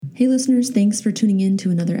Hey listeners, thanks for tuning in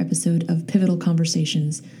to another episode of Pivotal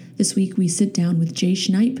Conversations. This week we sit down with Jai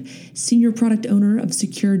Schniepp, Senior Product Owner of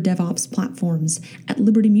Secure DevOps Platforms at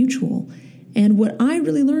Liberty Mutual. And what I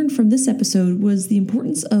really learned from this episode was the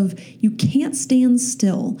importance of you can't stand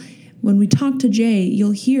still. When we talk to Jai,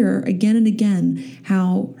 you'll hear again and again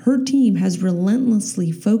how her team has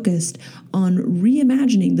relentlessly focused on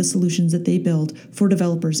reimagining the solutions that they build for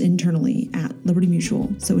developers internally at Liberty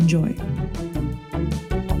Mutual. So enjoy.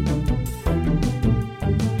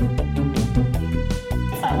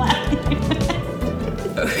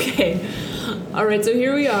 Okay. All right, so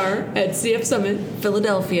here we are at CF Summit,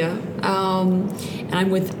 Philadelphia, and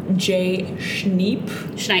I'm with Jai Schniepp.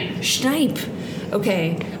 Schniepp.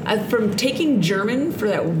 Okay, from taking German for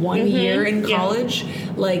that 1 year in college,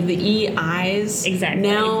 like the E-I's, exactly.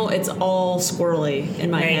 Now it's all squirrely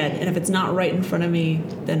in my head, and if it's not right in front of me,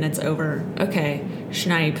 then it's over. Okay,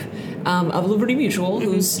 Schniepp. Of Liberty Mutual,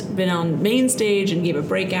 who's been on main stage and gave a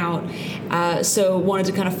breakout. So wanted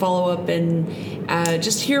to kind of follow up and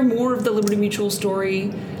just hear more of the Liberty Mutual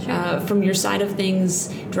story from your side of things,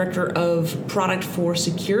 Director of Product for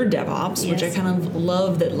Secure DevOps, which I kind of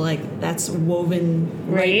love that that's woven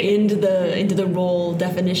right into the role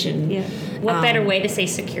definition. Yeah. What better way to say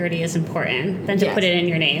security is important than to put it in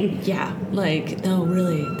your name? Yeah. No,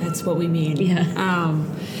 really, that's what we mean. Yeah.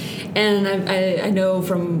 And I know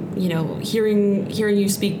from hearing you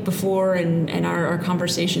speak before and our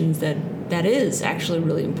conversations that is actually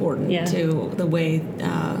really important to the way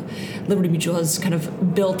Liberty Mutual has kind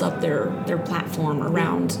of built up their platform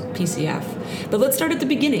around PCF. But let's start at the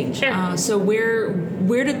beginning. Sure. So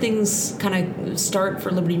where did things kind of start for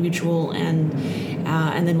Liberty Mutual, and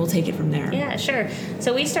then we'll take it from there. Yeah, sure.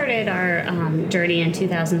 So we started our journey in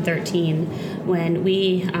 2013 when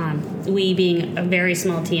we being a very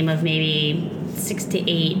small team of maybe 6 to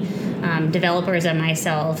 8 developers and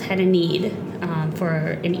myself had a need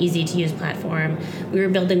for an easy-to-use platform. We were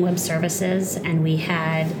building web services, and we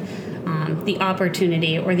had the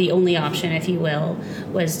opportunity, or the only option, if you will,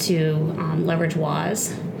 was to leverage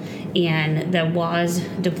WAS. And the WAS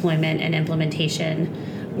deployment and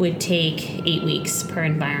implementation would take 8 weeks per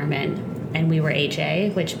environment. And we were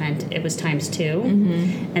HA, which meant it was times 2.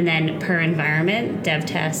 Mm-hmm. And then per environment, dev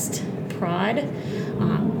test, prod.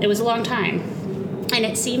 It was a long time. And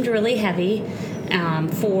it seemed really heavy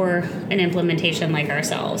for an implementation like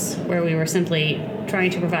ourselves, where we were simply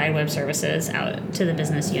trying to provide web services out to the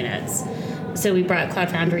business units. So we brought Cloud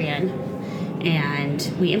Foundry in,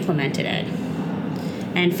 and we implemented it.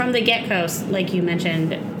 And from the get-go, like you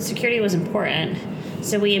mentioned, security was important.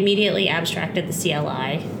 So we immediately abstracted the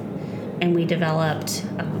CLI, and we developed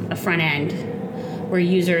a front end where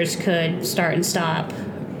users could start and stop,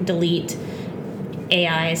 delete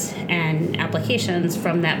AIs and applications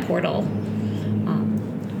from that portal.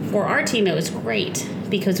 For our team, it was great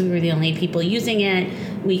because we were the only people using it.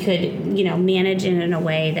 We could, manage it in a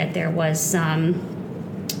way that there was some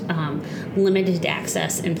limited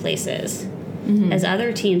access in places. Mm-hmm. As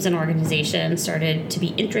other teams and organizations started to be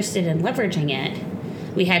interested in leveraging it,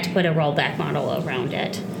 we had to put a rollback model around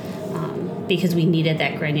it because we needed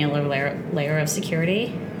that granular layer of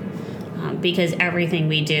security. Because everything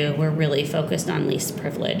we do, we're really focused on least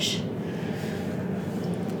privilege.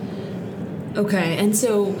 Okay, and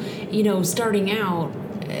so, starting out,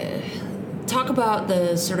 talk about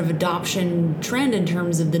the sort of adoption trend in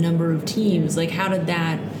terms of the number of teams. Like, how did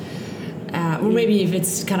that, or maybe if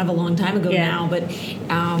it's kind of a long time ago now, but,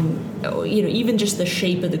 even just the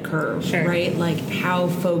shape of the curve, right? Like, how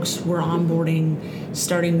folks were onboarding,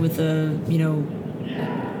 starting with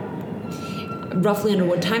roughly under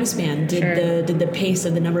what time span did the pace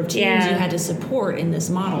of the number of teams you had to support in this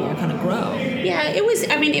model kind of grow? Yeah, it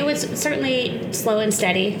was certainly slow and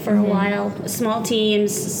steady for a while. Small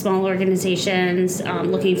teams, small organizations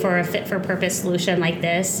looking for a fit-for-purpose solution like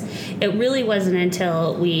this. It really wasn't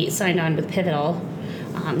until we signed on with Pivotal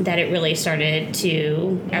that it really started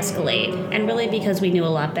to escalate. And really because we knew a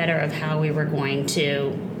lot better of how we were going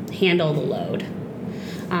to handle the load.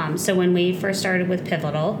 So when we first started with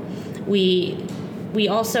Pivotal, we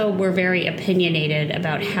also were very opinionated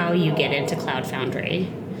about how you get into Cloud Foundry.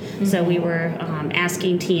 Mm-hmm. So we were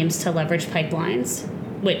asking teams to leverage pipelines,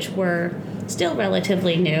 which were still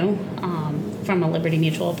relatively new from a Liberty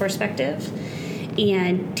Mutual perspective.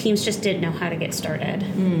 And teams just didn't know how to get started.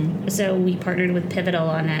 So we partnered with Pivotal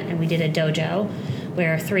on it, and we did a dojo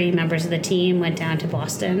where 3 members of the team went down to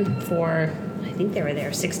Boston for, I think they were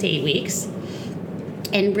there 6 to 8 weeks,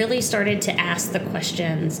 and really started to ask the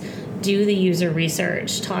questions, do the user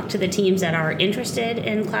research, talk to the teams that are interested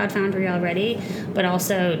in Cloud Foundry already, but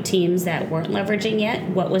also teams that weren't leveraging yet.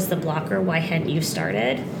 What was the blocker? Why hadn't you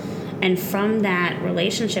started? And from that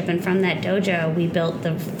relationship and from that dojo, we built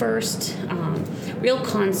the first real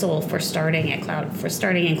console for starting in Cloud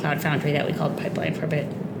Foundry that we called Pipeline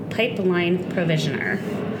Provisioner.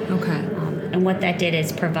 Okay. And what that did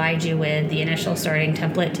is provide you with the initial starting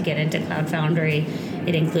template to get into Cloud Foundry.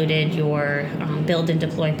 It included your build and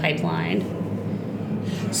deploy pipeline.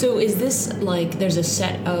 So is this like there's a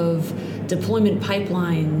set of deployment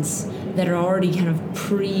pipelines that are already kind of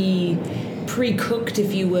pre-cooked,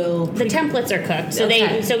 if you will? The templates are cooked, so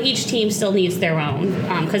so each team still needs their own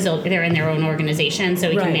because they're in their own organization, so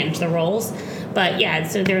we can manage the roles. But yeah,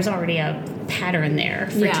 so there's already a pattern there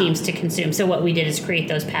for teams to consume. So what we did is create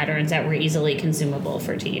those patterns that were easily consumable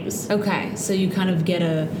for teams. Okay, so you kind of get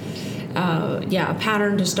a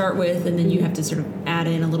pattern to start with, and then you have to sort of add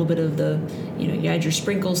in a little bit of the, you add your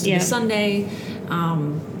sprinkles to the sundae.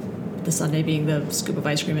 The sundae being the scoop of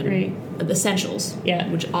ice cream and the essentials,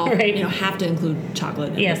 which all have to include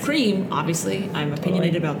chocolate and cream. Obviously, I'm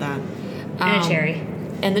opinionated about that. And a cherry.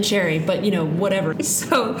 And the cherry, but whatever.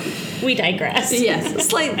 So we digress. Yes,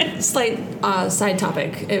 slight side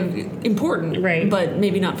topic, important, but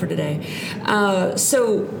maybe not for today.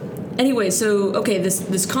 Anyway,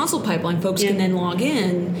 this console pipeline, folks can then log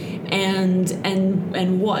in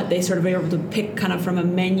and what they sort of are able to pick kind of from a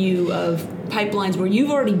menu of pipelines where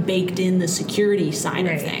you've already baked in the security side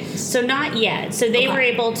of things. So not yet. So they were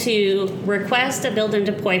able to request a build and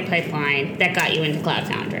deploy pipeline that got you into Cloud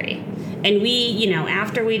Foundry. And we,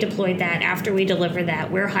 after we deployed that, after we delivered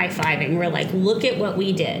that, we're high-fiving. We're like, look at what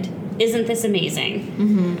we did. Isn't this amazing?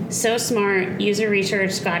 Mm-hmm. So smart. User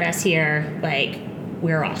research got us here. Like,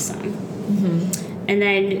 we're awesome. Mm-hmm. And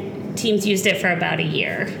then teams used it for about a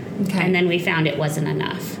year. Okay. And then we found it wasn't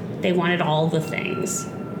enough. They wanted all the things.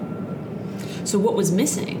 So what was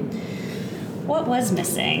missing? What was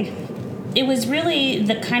missing? It was really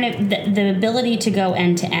the kind of the ability to go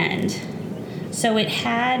end to end. So it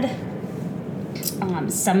had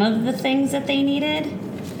some of the things that they needed,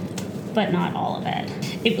 but not all of it.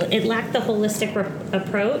 It lacked the holistic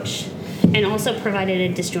approach and also provided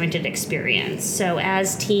a disjointed experience. So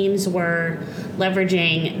as teams were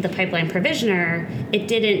leveraging the pipeline provisioner, it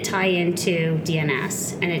didn't tie into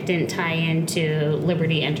DNS and it didn't tie into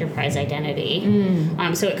Liberty Enterprise Identity.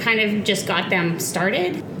 So it kind of just got them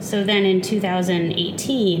started. So then in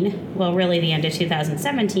 2018, well, really the end of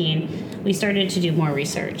 2017, we started to do more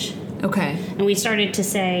research. Okay. And we started to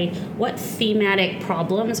say, what thematic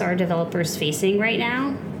problems are developers facing right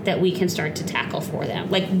now that we can start to tackle for them?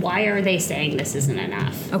 Like, why are they saying this isn't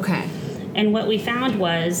enough? Okay. And what we found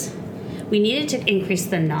was we needed to increase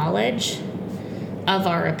the knowledge of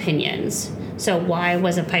our opinions. So why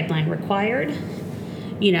was a pipeline required?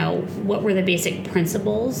 What were the basic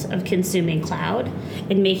principles of consuming cloud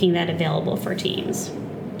and making that available for teams?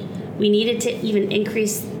 We needed to even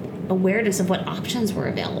increase awareness of what options were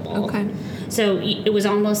available. Okay. So it was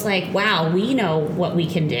almost like, wow, we know what we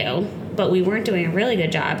can do, but we weren't doing a really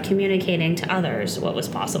good job communicating to others what was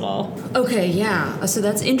possible. Okay, yeah. So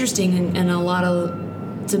that's interesting and a lot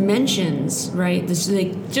of dimensions, right? Just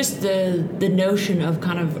the notion of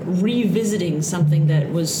kind of revisiting something that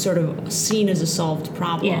was sort of seen as a solved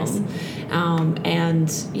problem. Yes.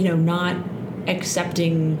 And, not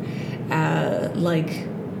accepting,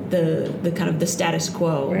 the kind of the status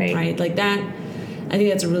quo, right? Like that, I think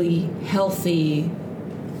that's a really healthy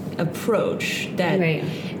approach that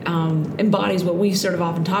embodies what we sort of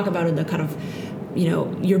often talk about in the kind of,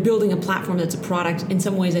 you're building a platform that's a product. In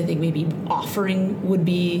some ways, I think maybe offering would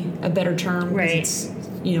be a better term. Right. It's,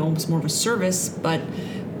 almost more of a service, but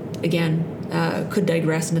again, could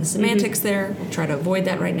digress into the semantics there. We'll try to avoid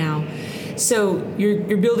that right now. So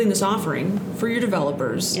you're building this offering for your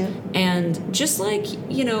developers, and just like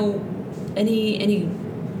any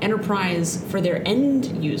enterprise for their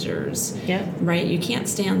end users, right? You can't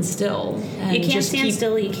stand still. You can't stand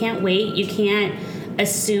still. You can't wait. You can't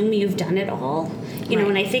assume you've done it all.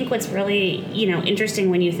 And I think what's really interesting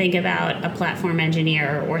when you think about a platform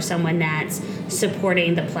engineer or someone that's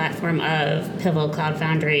supporting the platform of Pivotal Cloud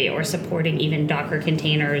Foundry or supporting even Docker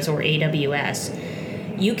containers or AWS,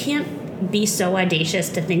 you can't be so audacious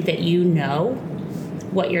to think that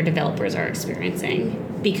what your developers are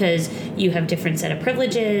experiencing, because you have different set of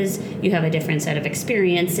privileges, you have a different set of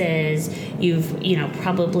experiences, you've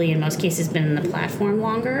probably in most cases been in the platform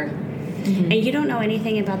longer, and you don't know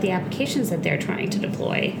anything about the applications that they're trying to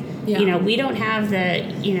deploy. We don't have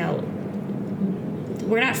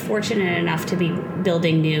we're not fortunate enough to be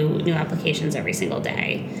building new applications every single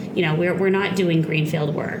day. We're not doing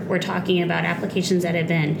greenfield work. We're talking about applications that have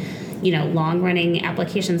been long-running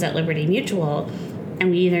applications at Liberty Mutual, and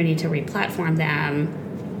we either need to re-platform them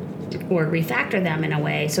or refactor them in a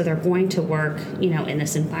way so they're going to work, in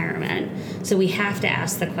this environment. So we have to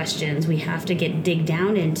ask the questions. We have to dig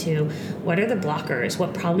down into what are the blockers?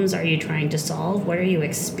 What problems are you trying to solve? What are you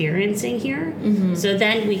experiencing here? Mm-hmm. So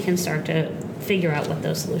then we can start to figure out what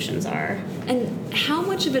those solutions are. And how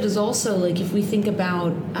much of it is also, like, if we think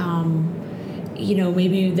about,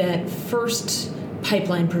 maybe that first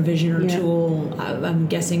pipeline provisioner tool, I'm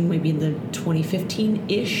guessing maybe in the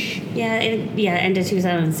 2015-ish? End of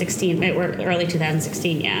 2016, or early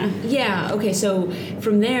 2016, Yeah, okay, so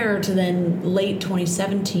from there to then late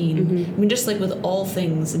 2017, I mean, just like with all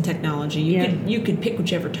things in technology, you could pick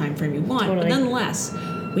whichever time frame you want, but nonetheless,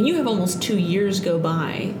 when you have almost 2 years go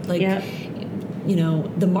by,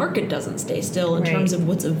 the market doesn't stay still in terms of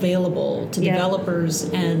what's available to developers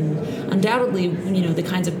and undoubtedly, the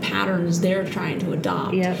kinds of patterns they're trying to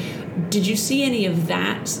adopt. Did you see any of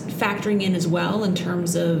that factoring in as well in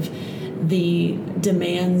terms of the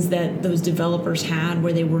demands that those developers had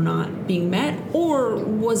where they were not being met? Or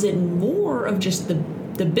was it more of just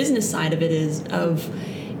the business side of it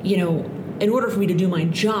in order for me to do my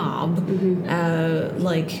job,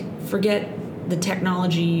 forget the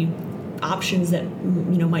technology options that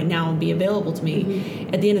might now be available to me.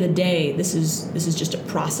 At the end of the day, this is just a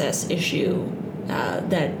process issue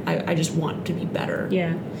that I just want to be better.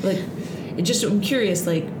 I'm curious,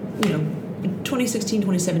 2016,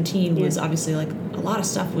 2017 was obviously a lot of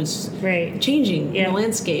stuff was changing in the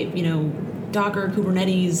landscape. Docker,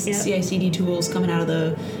 Kubernetes, CI/CD tools coming out of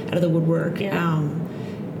the woodwork.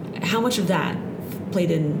 How much of that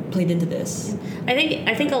played into this?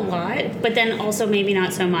 I think a lot, but then also maybe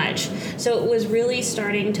not so much. So it was really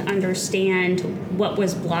starting to understand what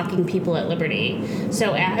was blocking people at Liberty.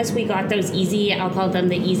 So as we got those I'll call them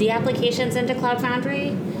the easy applications into Cloud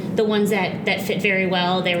Foundry, the ones that fit very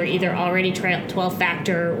well, they were either already 12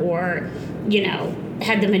 factor or,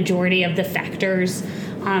 had the majority of the factors,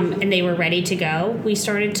 and they were ready to go. We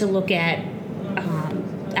started to look at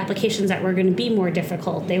applications that were going to be more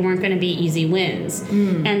difficult. They weren't going to be easy wins.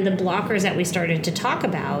 And the blockers that we started to talk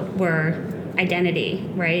about were identity,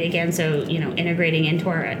 right? Again, so, integrating into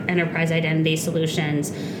our enterprise identity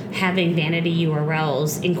solutions, having vanity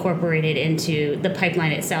URLs incorporated into the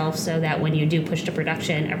pipeline itself so that when you do push to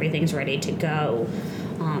production, everything's ready to go.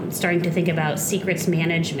 Starting to think about secrets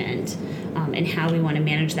management and how we want to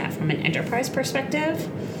manage that from an enterprise perspective.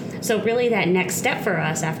 So really that next step for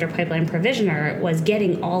us after Pipeline Provisioner was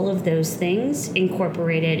getting all of those things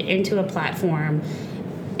incorporated into a platform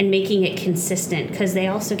and making it consistent, because they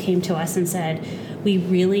also came to us and said, we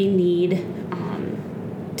really need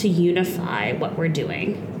to unify what we're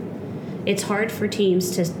doing. It's hard for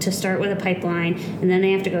teams to start with a pipeline and then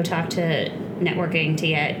they have to go talk to networking to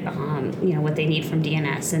get what they need from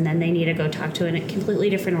DNS, and then they need to go talk to a completely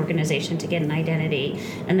different organization to get an identity,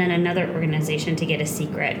 and then another organization to get a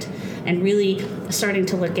secret, and really starting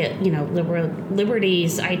to look at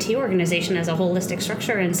Liberty's IT organization as a holistic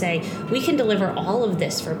structure and say, we can deliver all of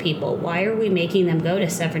this for people. Why are we making them go to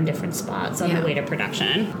 7 different spots on the way to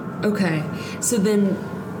production? Okay, so then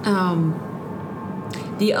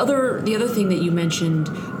the other thing that you mentioned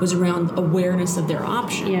was around awareness of their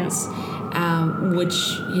options. Which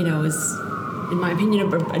is, in my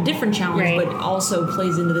opinion, a different challenge, but also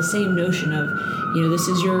plays into the same notion of, this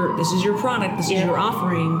is your product, this is your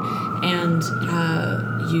offering, and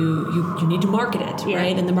you need to market it,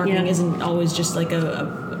 right? And the marketing isn't always just like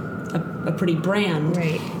a pretty brand.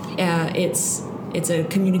 Right. It's a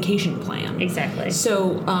communication plan. Exactly.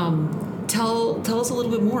 So tell us a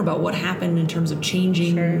little bit more about what happened in terms of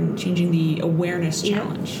changing the awareness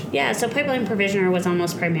challenge. Yeah, so Pipeline Provisioner was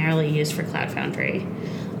almost primarily used for Cloud Foundry,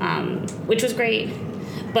 which was great.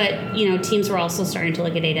 But, teams were also starting to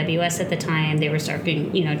look at AWS at the time. They were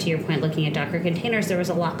starting, to your point, looking at Docker containers. There was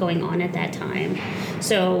a lot going on at that time.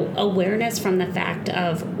 So awareness from the fact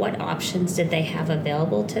of what options did they have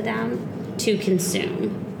available to them to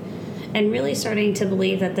consume. And really starting to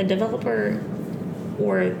believe that the developer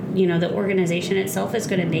or the organization itself is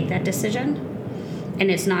going to make that decision, and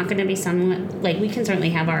it's not going to be someone we can certainly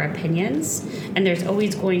have our opinions, and there's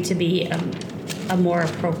always going to be a more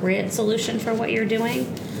appropriate solution for what you're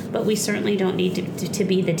doing, but we certainly don't need to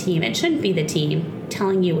be the team. It shouldn't be the team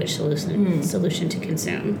telling you which solution to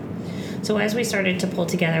consume. So as we started to pull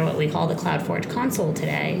together what we call the CloudForge console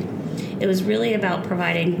today, it was really about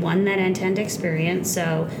providing that end-to-end experience.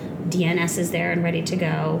 So DNS is there and ready to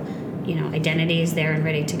go. Identity is there and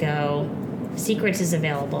ready to go. Secrets is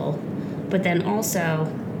available. But then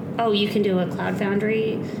also, you can do a Cloud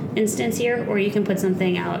Foundry instance here, or you can put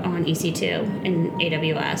something out on EC2 in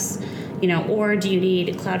AWS. Or do you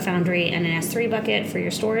need Cloud Foundry and an S3 bucket for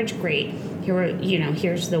your storage? Great.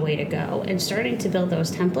 here's the way to go, and starting to build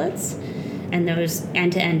those templates and those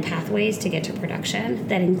end-to-end pathways to get to production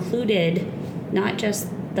that included not just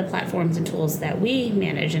the platforms and tools that we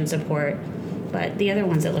manage and support, but the other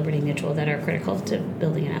ones at Liberty Mutual that are critical to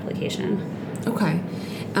building an application. Okay.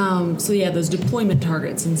 So yeah, those deployment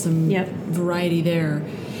targets and some variety there.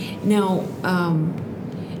 Now,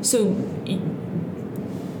 so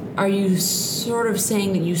are you sort of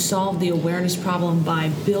saying that you solve the awareness problem by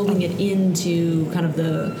building it into kind of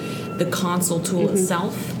the console tool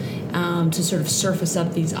itself to sort of surface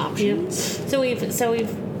up these options? Yep.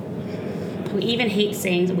 We even hate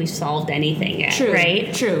saying that we've solved anything yet, True,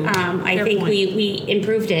 right? True. I think we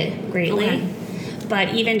improved it greatly. Okay.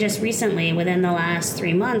 But even just recently, within the last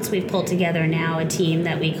 3 months, we've pulled together now a team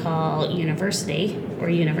that we call University or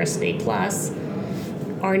University Plus.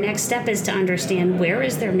 Our next step is to understand where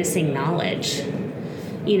is there missing knowledge.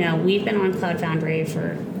 We've been on Cloud Foundry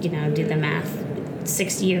for, do the math,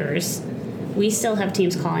 6 years. We still have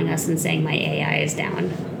teams calling us and saying my AI is down.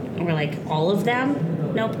 And we're like, all of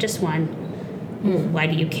them? Nope, just one. Why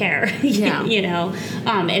do you care? Yeah.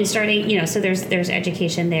 And starting, so there's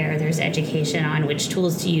education there. There's education on which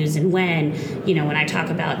tools to use and when. When I talk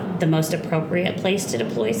about the most appropriate place to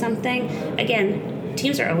deploy something, again,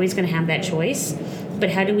 teams are always going to have that choice. But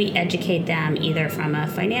how do we educate them either from a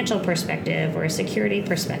financial perspective or a security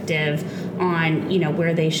perspective on,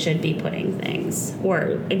 where they should be putting things?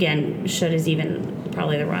 Or, again, should is even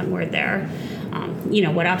probably the wrong word there.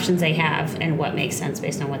 What options they have and what makes sense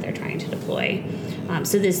based on what they're trying to deploy.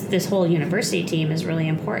 So this whole university team is really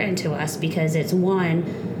important to us because it's,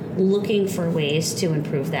 one, looking for ways to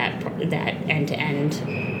improve that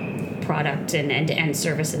end-to-end product and end-to-end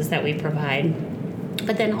services that we provide.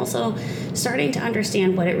 But then also starting to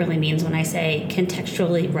understand what it really means when I say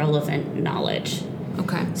contextually relevant knowledge.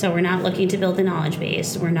 Okay. So we're not looking to build a knowledge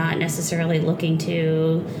base. We're not necessarily looking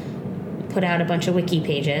to put out a bunch of wiki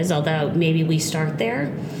pages, although maybe we start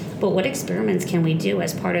there. But what experiments can we do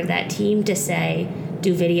as part of that team to say,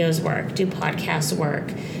 do videos work? Do podcasts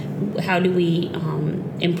work? How do we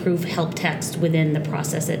improve help text within the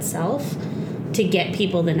process itself to get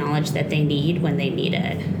people the knowledge that they need when they need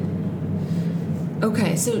it?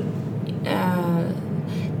 Okay, so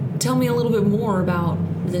tell me a little bit more about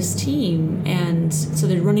this team. And so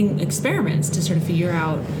they're running experiments to sort of figure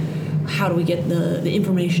out how do we get the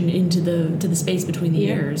information into the space between the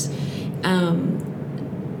ears.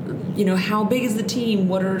 How big is the team?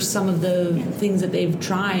 What are some of the things that they've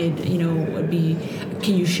tried?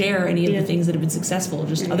 Can you share any of the things that have been successful?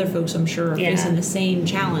 Just other folks, I'm sure, are facing the same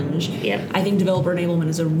challenge. Yep. I think developer enablement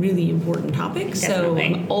is a really important topic.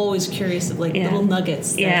 Definitely. So I'm always curious of little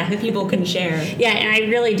nuggets that people can share. Yeah, and I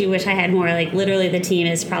really do wish I had more. Literally, the team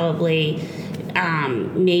is probably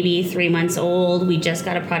maybe 3 months old. We just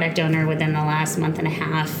got a product owner within the last month and a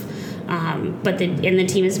half. But the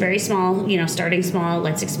team is very small, starting small.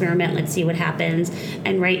 Let's experiment. Let's see what happens.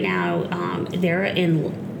 And right now, they're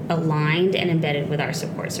aligned and embedded with our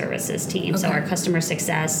support services team. Okay. So our customer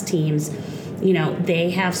success teams,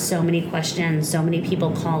 they have so many questions, so many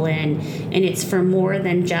people call in, and it's for more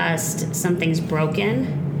than just something's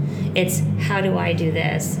broken. It's how do I do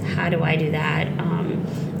this? How do I do that?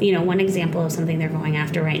 One example of something they're going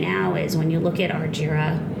after right now is when you look at our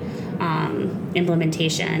Jira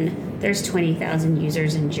implementation, there's 20,000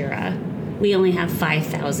 users in Jira. We only have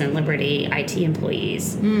 5,000 Liberty IT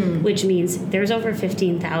employees, which means there's over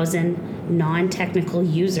 15,000 non-technical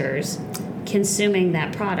users consuming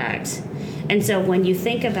that product. And so when you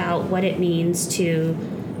think about what it means to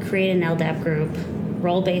create an LDAP group,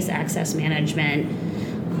 role-based access management,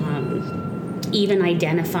 even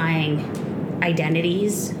identifying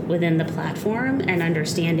identities within the platform and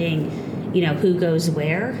understanding, who goes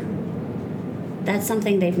where, that's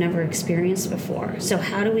something they've never experienced before. So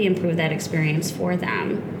how do we improve that experience for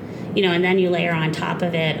them? And then you layer on top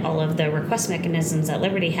of it all of the request mechanisms that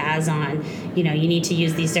Liberty has on, you need to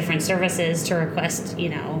use these different services to request,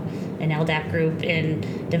 an LDAP group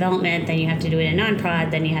in development, then you have to do it in non-prod,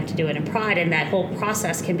 then you have to do it in prod, and that whole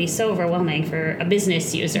process can be so overwhelming for a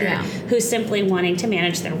business user who's simply wanting to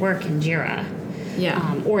manage their work in Jira.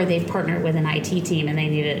 Yeah. Or they've partnered with an IT team and they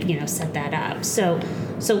need to, set that up. So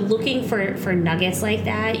looking for nuggets like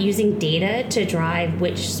that, using data to drive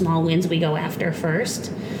which small wins we go after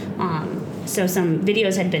first. So some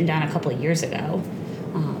videos had been done a couple of years ago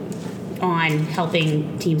on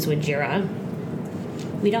helping teams with Jira.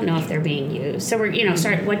 We don't know if they're being used. So we're,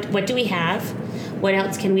 start, what do we have? What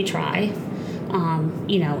else can we try?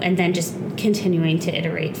 And then just continuing to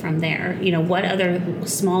iterate from there. What other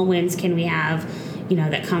small wins can we have,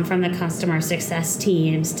 that come from the customer success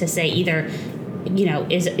teams to say either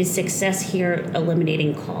is success here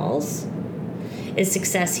eliminating calls? Is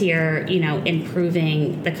success here,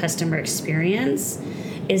 improving the customer experience?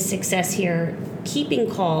 Is success here keeping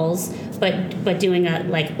calls, but doing a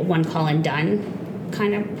one call and done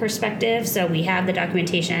kind of perspective? So we have the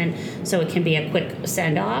documentation, so it can be a quick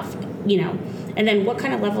send off, and then what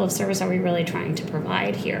kind of level of service are we really trying to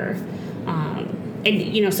provide here?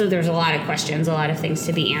 So there's a lot of questions, a lot of things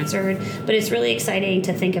to be answered, but it's really exciting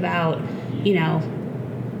to think about,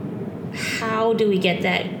 how do we get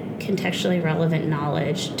that contextually relevant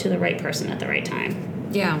knowledge to the right person at the right time?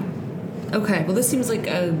 Yeah. Okay. Well, this seems like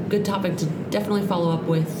a good topic to definitely follow up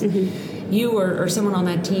with you or someone on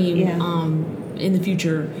that team in the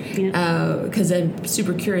future, because I'm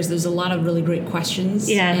super curious. There's a lot of really great questions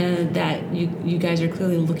that you guys are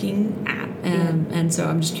clearly looking at, and so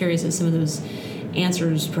I'm just curious if some of those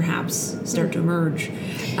answers perhaps start to emerge.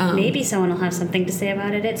 Maybe someone will have something to say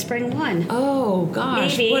about it at Spring 1. Oh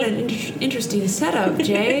gosh, Maybe. What an interesting setup,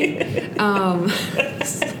 Jay.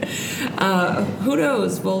 Who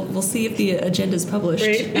knows? We'll see if the agenda is published.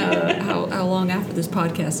 Right. How long after this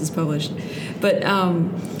podcast is published? But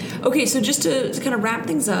okay, so just to kind of wrap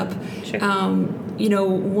things up. Sure.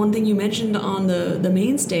 One thing you mentioned on the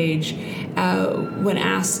main stage when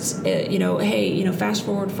asked, hey, fast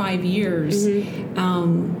forward 5 years. Do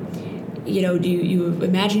you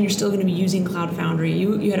imagine you're still going to be using Cloud Foundry?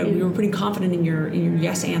 You were pretty confident in your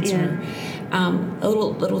yes answer. Yeah. A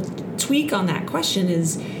little tweak on that question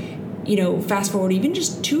is, fast forward even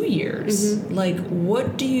just 2 years. Like,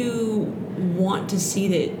 what do you want to see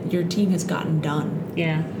that your team has gotten done?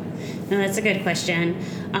 Yeah, no, that's a good question.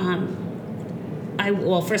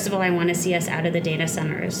 First of all, I want to see us out of the data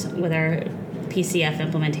centers with our PCF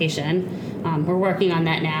implementation. We're working on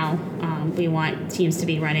that now. We want teams to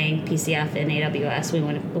be running PCF in AWS. We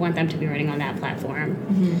want them to be running on that platform.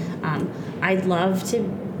 I'd love to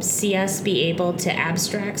see us be able to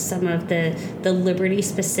abstract some of the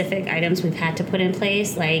Liberty-specific items we've had to put in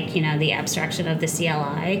place, like, the abstraction of the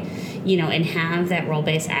CLI, and have that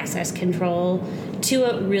role-based access control to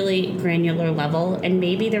a really granular level. And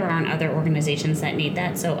maybe there aren't other organizations that need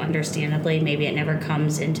that, so understandably, maybe it never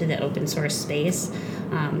comes into the open source space.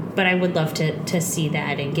 But I would love to see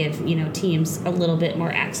that and give, teams a little bit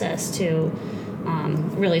more access to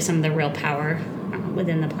really some of the real power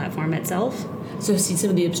within the platform itself. So see some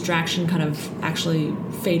of the abstraction kind of actually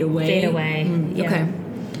fade away. Yeah. Okay.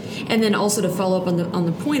 And then also to follow up on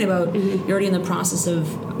the point about you're already in the process of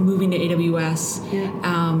moving to AWS. Yeah.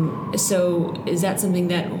 So is that something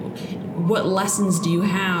what lessons do you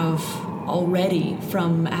have already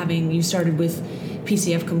from you started with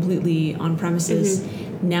PCF completely on premises?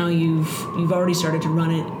 Now you've already started to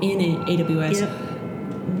run it in AWS. Yep.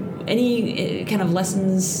 Any kind of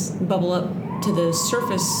lessons bubble up to the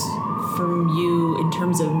surface from you in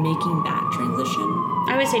terms of making that transition?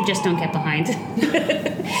 I would say just don't get behind.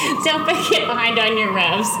 Don't get behind on your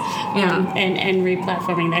revs and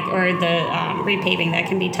replatforming that, or the repaving, that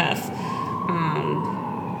can be tough.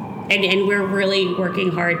 And we're really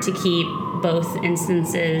working hard to keep both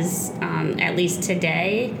instances, at least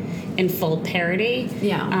today, in full parity.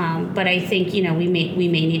 Yeah. But I think we may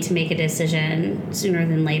need to make a decision sooner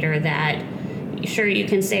than later that sure you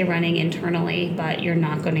can stay running internally, but you're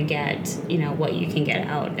not going to get what you can get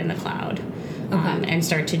out in the cloud. Okay. And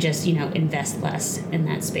start to just invest less in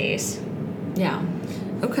that space. Yeah.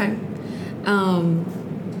 Okay.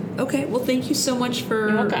 Okay. Well, thank you so much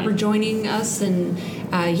for joining us, and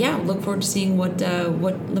look forward to seeing what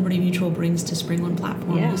Liberty Mutual brings to Spring One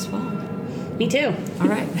platform this fall. Me too. All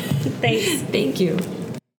right. Thanks. Thank you.